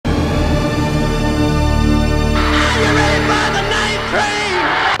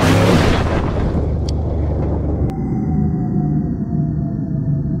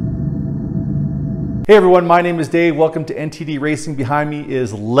Hey everyone, my name is Dave. Welcome to NTD Racing. Behind me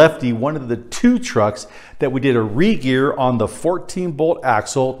is Lefty, one of the two trucks that we did a re-gear on the 14-bolt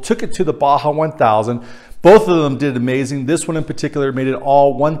axle, took it to the Baja 1000. Both of them did amazing. This one in particular made it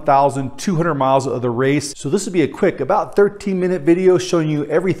all 1,200 miles of the race. So this will be a quick, about 13-minute video showing you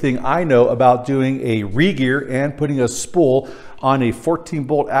everything I know about doing a re-gear and putting a spool on a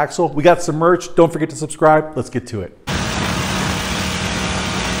 14-bolt axle. We got some merch. Don't forget to subscribe. Let's get to it.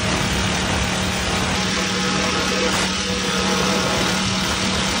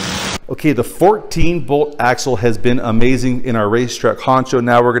 Okay, the 14-bolt axle has been amazing in our race truck honcho.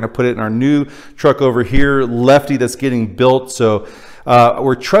 Now we're going to put it in our new truck over here, Lefty, that's getting built. So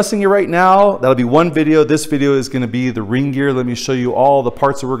we're trusting it right now. That'll be one video. This video is going to be the ring gear. Let me show you all the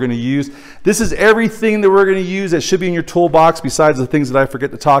parts that we're going to use. This is everything that we're going to use that should be in your toolbox besides the things that I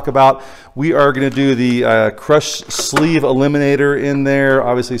forget to talk about. We are going to do the crush sleeve eliminator in there,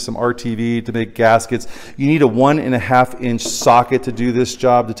 obviously some RTV to make gaskets. You need a 1.5 inch socket to do this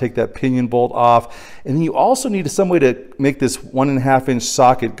job, to take that pinion bolt off. And then you also need some way to make this 1.5 inch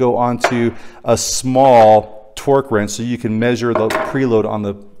socket go onto a small torque wrench so you can measure the preload on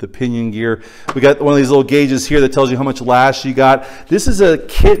the pinion gear. We got one of these little gauges here that tells you how much lash you got. This is a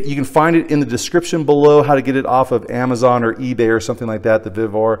kit. You can find it in the description below, how to get it off of Amazon or eBay or something like that, the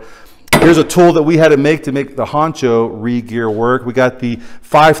Vivor. Here's a tool that we had to make the honcho re-gear work. We got the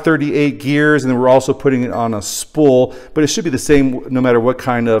 538 gears, and then we're also putting it on a spool, but it should be the same no matter what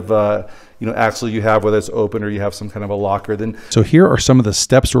kind of axle you have, whether it's open or you have some kind of a locker. So here are some of the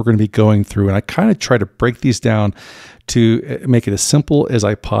steps we're going to be going through, and I kind of try to break these down to make it as simple as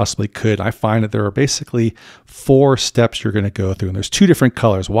I possibly could. I find that there are basically 4 steps you're going to go through, and there's 2 different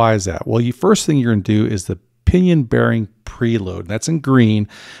colors. Why is that? Well, the first thing you're going to do is the pinion bearing preload. That's in green,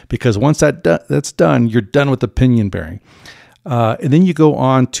 because once that's done, you're done with the pinion bearing. And then you go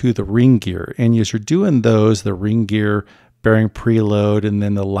on to the ring gear, and as you're doing those, the ring gear, bearing preload, and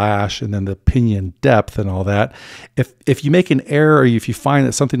then the lash, and then the pinion depth and all that, if you make an error, or if you find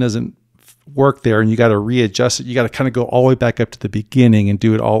that something doesn't work there and you got to readjust it, you got to kind of go all the way back up to the beginning and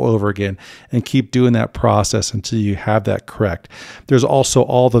do it all over again, and keep doing that process until you have that correct. There's also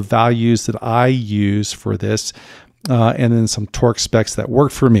all the values that I use for this, and then some torque specs that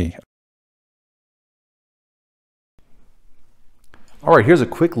work for me. All right, here's a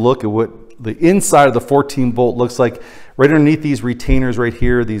quick look at what the inside of the 14-bolt looks like. Right underneath these retainers right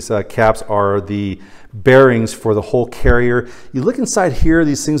here, these caps are the bearings for the whole carrier. You look inside here,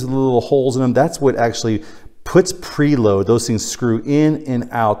 these things with little holes in them, that's what actually puts preload. Those things screw in and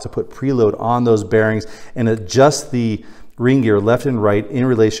out to put preload on those bearings and adjust the ring gear left and right in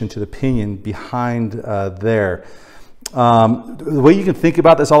relation to the pinion behind there. The way you can think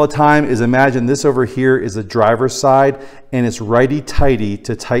about this all the time is, imagine this over here is the driver's side, and it's righty-tighty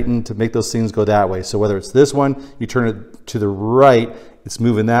to tighten to make those things go that way. So whether it's this one, you turn it to the right, it's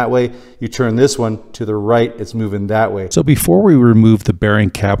moving that way. You turn this one to the right, it's moving that way. So before we remove the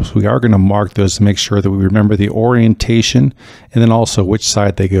bearing caps, we are going to mark those to make sure that we remember the orientation and then also which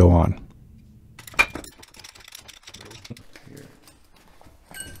side they go on.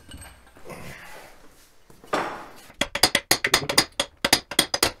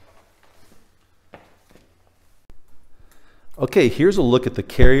 Okay, here's a look at the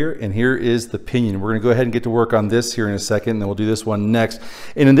carrier, and here is the pinion. We're going to go ahead and get to work on this here in a second, and then we'll do this one next.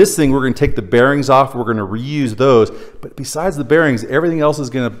 And in this thing, we're going to take the bearings off. We're going to reuse those. But besides the bearings, everything else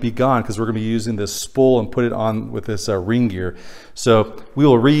is going to be gone, because we're going to be using this spool and put it on with this ring gear. So we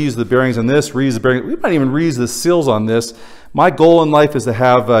will reuse the bearings on this, reuse the bearings. We might even reuse the seals on this. My goal in life is to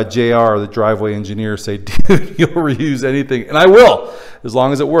have JR, the driveway engineer, say, dude, you'll reuse anything. And I will. As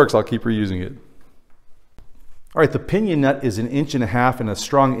long as it works, I'll keep reusing it. All right, the pinion nut is 1.5 inches, and a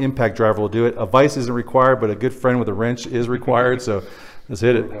strong impact driver will do it. A vise isn't required, but a good friend with a wrench is required, so let's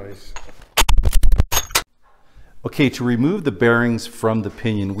hit it. Nice. Okay, to remove the bearings from the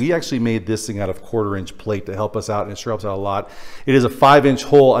pinion, we actually made this thing out of 1/4 inch plate to help us out, and it sure helps out a lot. It is a 5 inch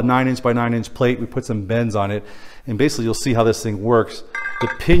hole, a 9 inch by 9 inch plate. We put some bends on it, and basically you'll see how this thing works. The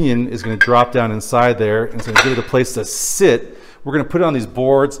pinion is going to drop down inside there, and it's going to give it a place to sit. We're going to put it on these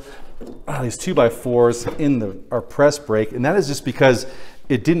boards, these 2x4s in our press brake, and that is just because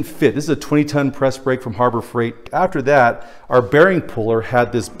it didn't fit. This is a 20-ton press brake from Harbor Freight. After that, our bearing puller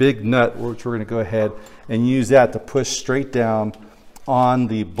had this big nut, which we're going to go ahead and use that to push straight down on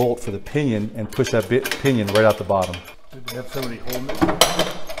the bolt for the pinion and push that pinion right out the bottom. Did they have somebody holding it?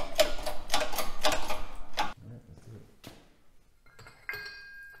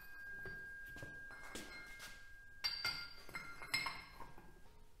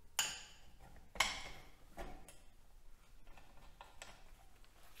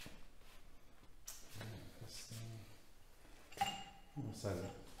 side of the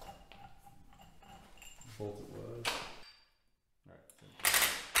bolt it was. All right.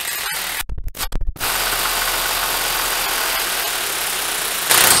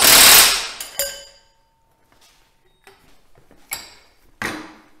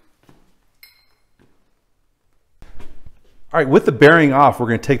 All right, with the bearing off, we're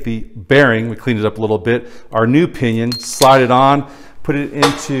going to take the bearing, we cleaned it up a little bit, our new pinion, slide it on, put it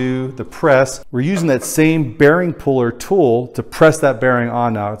into the press. We're using that same bearing puller tool to press that bearing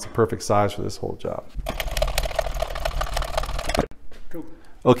on now. It's a perfect size for this whole job.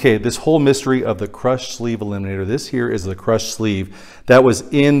 Okay, this whole mystery of the crushed sleeve eliminator. This here is the crushed sleeve that was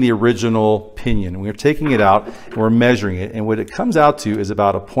in the original pinion. We're taking it out and we're measuring it, and what it comes out to is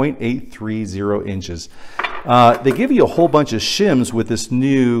about a 0.830 inches. They give you a whole bunch of shims with this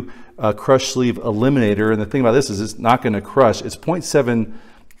new crushed sleeve eliminator, and the thing about this is it's not going to crush. It's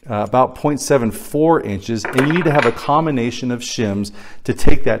about 0.74 inches, and you need to have a combination of shims to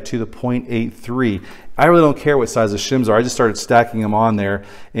take that to the 0.83. I really don't care what size the shims are. I just started stacking them on there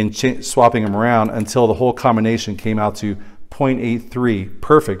and swapping them around until the whole combination came out to 0.83,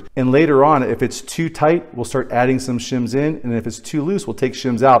 perfect. And later on, if it's too tight, we'll start adding some shims in, and if it's too loose, we'll take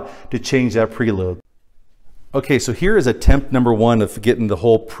shims out to change that preload. Okay, so here is attempt number one of getting the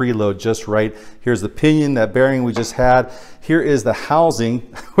whole preload just right. Here's the pinion, that bearing we just had. Here is the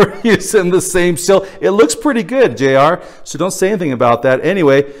housing. We're using the same seal. It looks pretty good, JR, so don't say anything about that.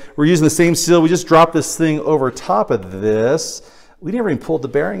 Anyway, we're using the same seal. We just dropped this thing over top of this. We never even pulled the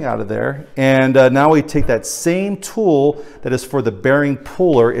bearing out of there. And now we take that same tool that is for the bearing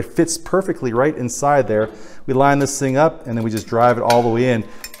puller. It fits perfectly right inside there. We line this thing up, and then we just drive it all the way in.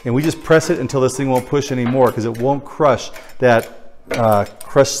 And we just press it until this thing won't push anymore, because it won't crush that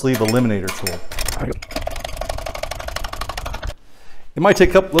crushed sleeve eliminator tool. It might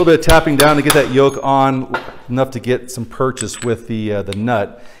take a little bit of tapping down to get that yoke on, enough to get some purchase with the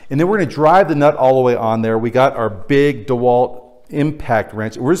nut. And then we're going to drive the nut all the way on there. We got our big DeWalt impact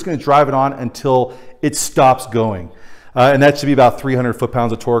wrench. We're just going to drive it on until it stops going. And that should be about 300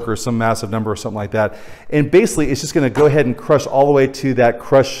 foot-pounds of torque or some massive number or something like that. And basically, it's just going to go ahead and crush all the way to that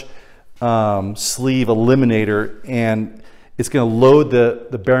crush sleeve eliminator, and it's going to load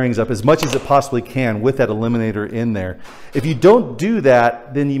the bearings up as much as it possibly can with that eliminator in there. If you don't do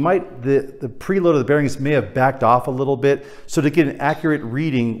that, then you might, the preload of the bearings may have backed off a little bit. So to get an accurate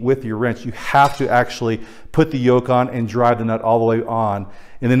reading with your wrench, you have to actually put the yoke on and drive the nut all the way on.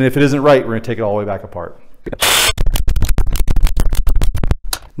 And then if it isn't right, we're going to take it all the way back apart.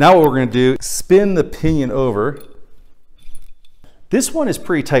 Now what we're going to do, spin the pinion over. This one is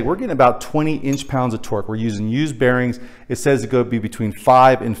pretty tight. We're getting about 20 inch-pounds of torque. We're using used bearings. It says to go be between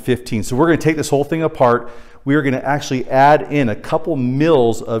 5 and 15. So we're going to take this whole thing apart. We are going to actually add in a couple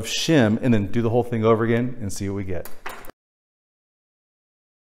mils of shim and then do the whole thing over again and see what we get.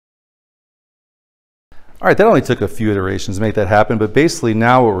 All right, that only took a few iterations to make that happen, but basically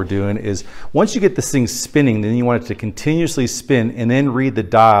now what we're doing is once you get this thing spinning, then you want it to continuously spin and then read the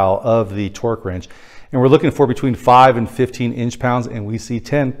dial of the torque wrench. And we're looking for between 5 and 15 inch-pounds, and we see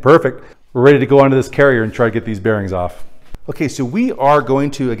 10. Perfect. We're ready to go onto this carrier and try to get these bearings off. Okay, so we are going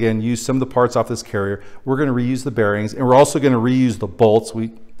to, again, use some of the parts off this carrier. We're going to reuse the bearings, and we're also going to reuse the bolts. They're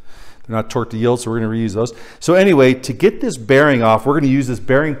not torque to yield, so we're going to reuse those. So anyway, to get this bearing off, we're going to use this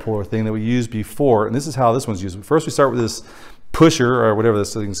bearing puller thing that we used before, and this is how this one's used. First, we start with this pusher, or whatever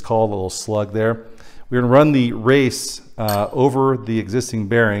this thing's called, a little slug there. We're going to run the race over the existing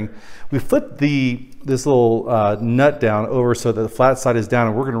bearing. We flip this little nut down over so that the flat side is down,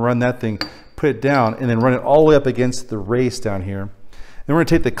 and we're going to run that thing, put it down, and then run it all the way up against the race down here. Then we're going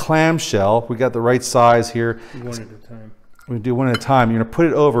to take the clamshell. We got the right size here. One at a time. We're going to do one at a time. You're going to put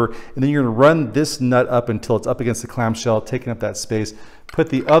it over, and then you're going to run this nut up until it's up against the clamshell, taking up that space. Put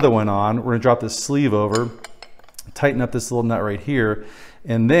the other one on. We're going to drop this sleeve over, tighten up this little nut right here,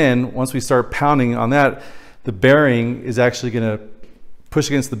 and then once we start pounding on that, the bearing is actually going to push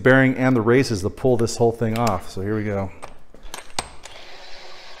against the bearing and the races to pull this whole thing off. So here we go.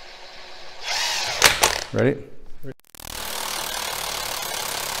 Ready?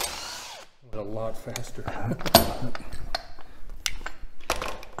 A lot faster.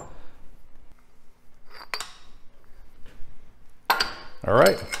 All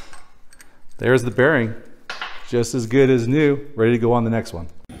right, there's the bearing, just as good as new, ready to go on the next one.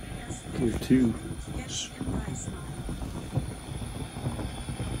 Here's two.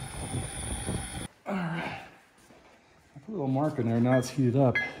 All right, I put a little mark in there, now it's heated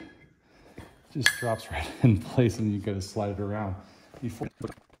up. It just drops right in place and you gotta slide it around.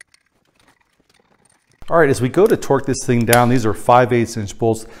 All right, as we go to torque this thing down, these are 5/8"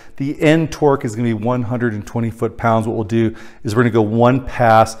 bolts. The end torque is gonna be 120 foot-pounds. What we'll do is we're gonna go one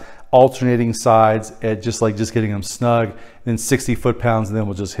pass, alternating sides at just getting them snug, and then 60 foot-pounds, and then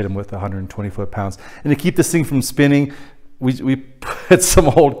we'll just hit them with 120 foot-pounds. And to keep this thing from spinning, we put some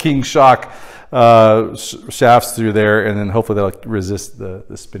old King Shock shafts through there, and then hopefully that'll resist the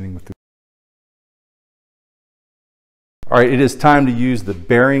spinning with the. All right, it is time to use the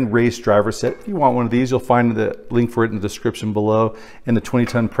bearing race driver set. If you want one of these, you'll find the link for it in the description below, and the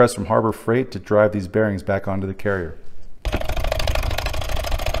 20-ton press from Harbor Freight to drive these bearings back onto the carrier.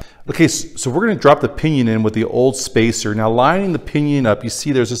 Okay, so we're going to drop the pinion in with the old spacer. Now, lining the pinion up, you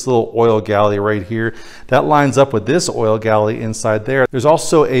see there's this little oil galley right here. That lines up with this oil galley inside there. There's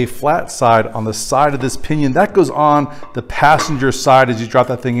also a flat side on the side of this pinion. That goes on the passenger side as you drop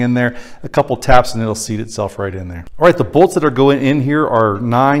that thing in there. A couple taps and it'll seat itself right in there. All right, the bolts that are going in here are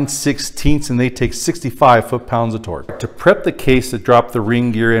 9/16, and they take 65 foot-pounds of torque. To prep the case to drop the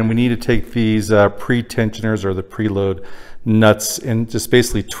ring gear in, we need to take these pre-tensioners or the preload nuts and just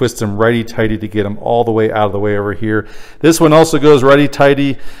basically twist them righty-tighty to get them all the way out of the way over here. This one also goes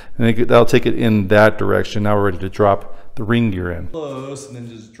righty-tighty, and that'll take it in that direction. Now we're ready to drop the ring gear in. Close, and then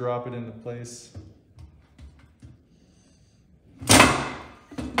just drop it into place.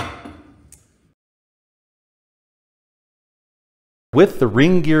 With the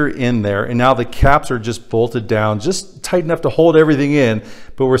ring gear in there, and now the caps are just bolted down, just tight enough to hold everything in,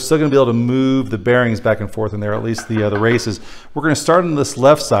 but we're still gonna be able to move the bearings back and forth in there, at least the races. We're gonna start on this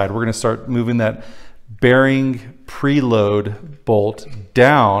left side. We're gonna start moving that bearing preload bolt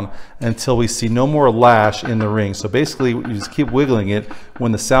down until we see no more lash in the ring. So basically, you just keep wiggling it.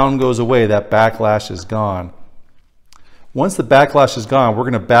 When the sound goes away, that backlash is gone. Once the backlash is gone, we're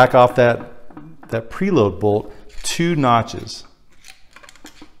gonna back off that preload bolt 2 notches.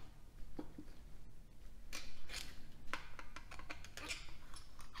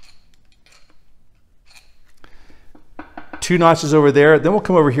 2 notches over there. Then we'll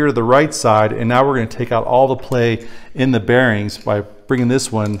come over here to the right side, and now we're going to take out all the play in the bearings by bringing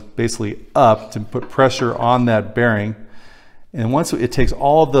this one basically up to put pressure on that bearing. And once it takes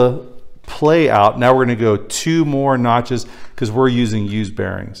all the play out, now we're going to go 2 more notches because we're using used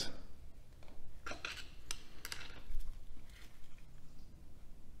bearings.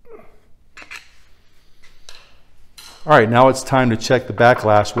 All right, now it's time to check the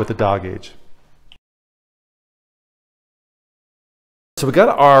backlash with the dial gauge. So we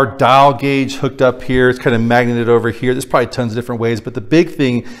got our dial gauge hooked up here. It's kind of magneted over here. There's probably tons of different ways, but the big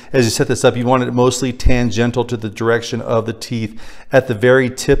thing as you set this up, you want it mostly tangential to the direction of the teeth. At the very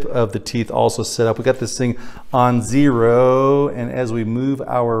tip of the teeth also set up. We got this thing on 0, and as we move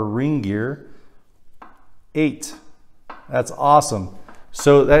our ring gear, 8. That's awesome.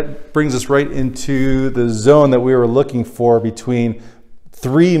 So that brings us right into the zone that we were looking for between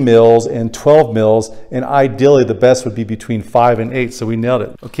 3 mils and 12 mils, and ideally the best would be between 5 and 8, so we nailed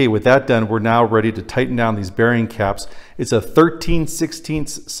it. Okay, with that done, we're now ready to tighten down these bearing caps. It's a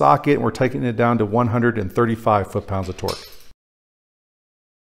 13/16 socket, and we're tightening it down to 135 foot-pounds of torque.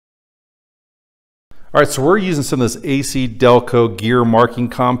 All right, so we're using some of this AC Delco gear marking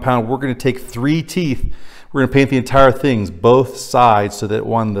compound. We're gonna take 3 teeth. We're gonna paint the entire thing, both sides, so that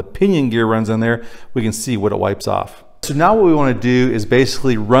when the pinion gear runs in there, we can see what it wipes off. So now what we want to do is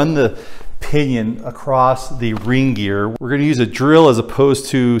basically run the pinion across the ring gear. We're going to use a drill as opposed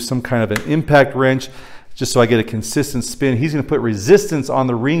to some kind of an impact wrench, just so I get a consistent spin. He's going to put resistance on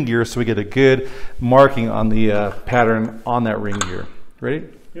the ring gear so we get a good marking on the pattern on that ring gear. Ready?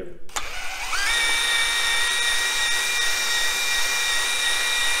 Yep.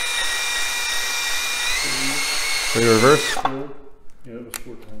 Ready to reverse? 4. Yeah, it was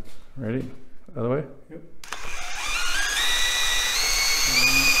 4 times. Ready? Other way? Yep.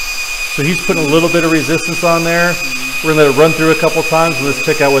 So he's putting a little bit of resistance on there. We're gonna let it run through a couple times, and let's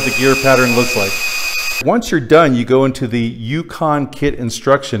check out what the gear pattern looks like. Once you're done, you go into the Yukon kit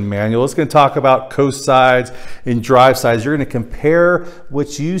instruction manual. It's gonna talk about coast sides and drive sides. You're gonna compare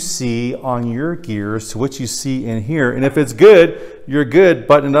what you see on your gears to what you see in here. And if it's good, you're good,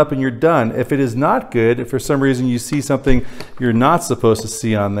 button it up and you're done. If it is not good, if for some reason you see something you're not supposed to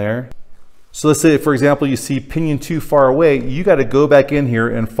see on there, so let's say, for example, you see pinion too far away, you got to go back in here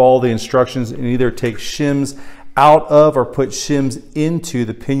and follow the instructions and either take shims out of or put shims into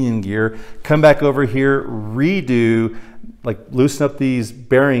the pinion gear. Come back over here, redo, like loosen up these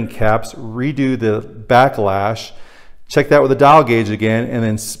bearing caps, redo the backlash, check that with the dial gauge again, and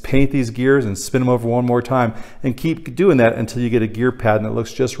then paint these gears and spin them over one more time, and keep doing that until you get a gear pattern that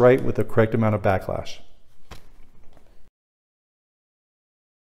looks just right with the correct amount of backlash.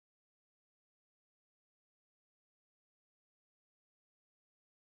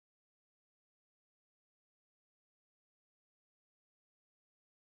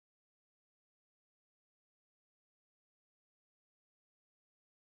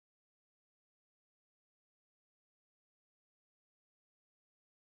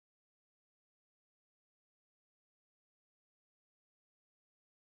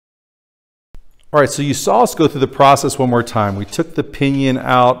 All right, so you saw us go through the process one more time. We took the pinion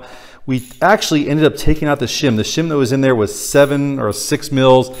out. We actually ended up taking out the shim. The shim that was in there was 7 or 6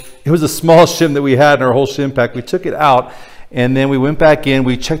 mils. It was the smallest shim that we had in our whole shim pack. We took it out, and then we went back in.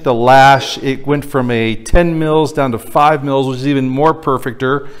 We checked the lash. It went from a 10 mils down to 5 mils, which is even more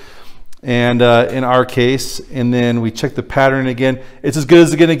perfecter, and in our case. And then we checked the pattern again. It's as good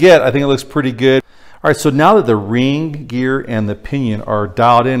as it's gonna get. I think it looks pretty good. All right, so now that the ring gear and the pinion are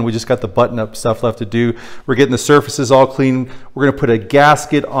dialed in, we just got the button up stuff left to do. We're getting the surfaces all clean. We're gonna put a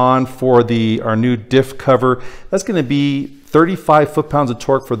gasket on for our new diff cover. That's gonna be 35 foot-pounds of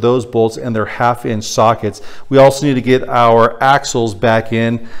torque for those bolts and their 1/2-inch sockets. We also need to get our axles back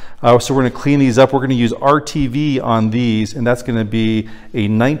in. So we're gonna clean these up. We're gonna use RTV on these, and that's gonna be a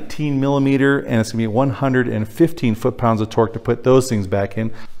 19 millimeter, and it's gonna be 115 foot-pounds of torque to put those things back in.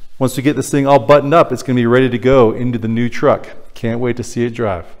 Once we get this thing all buttoned up, it's gonna be ready to go into the new truck. Can't wait to see it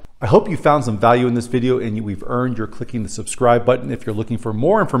drive. I hope you found some value in this video and we've earned your clicking the subscribe button. If you're looking for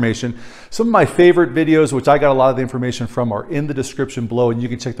more information, some of my favorite videos, which I got a lot of the information from, are in the description below, and you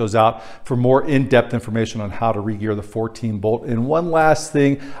can check those out for more in-depth information on how to regear the 14 bolt. And one last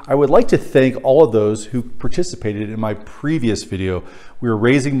thing, I would like to thank all of those who participated in my previous video. We were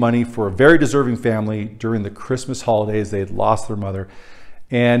raising money for a very deserving family during the Christmas holidays. They had lost their mother.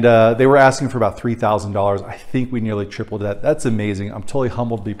 And they were asking for about $3,000. I think we nearly tripled that. That's amazing. I'm totally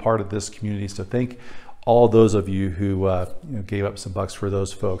humbled to be part of this community. So thank all those of you who gave up some bucks for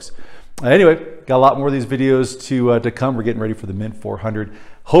those folks. Anyway, got a lot more of these videos to come. We're getting ready for the Mint 400.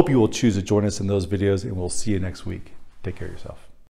 Hope you will choose to join us in those videos, and we'll see you next week. Take care of yourself.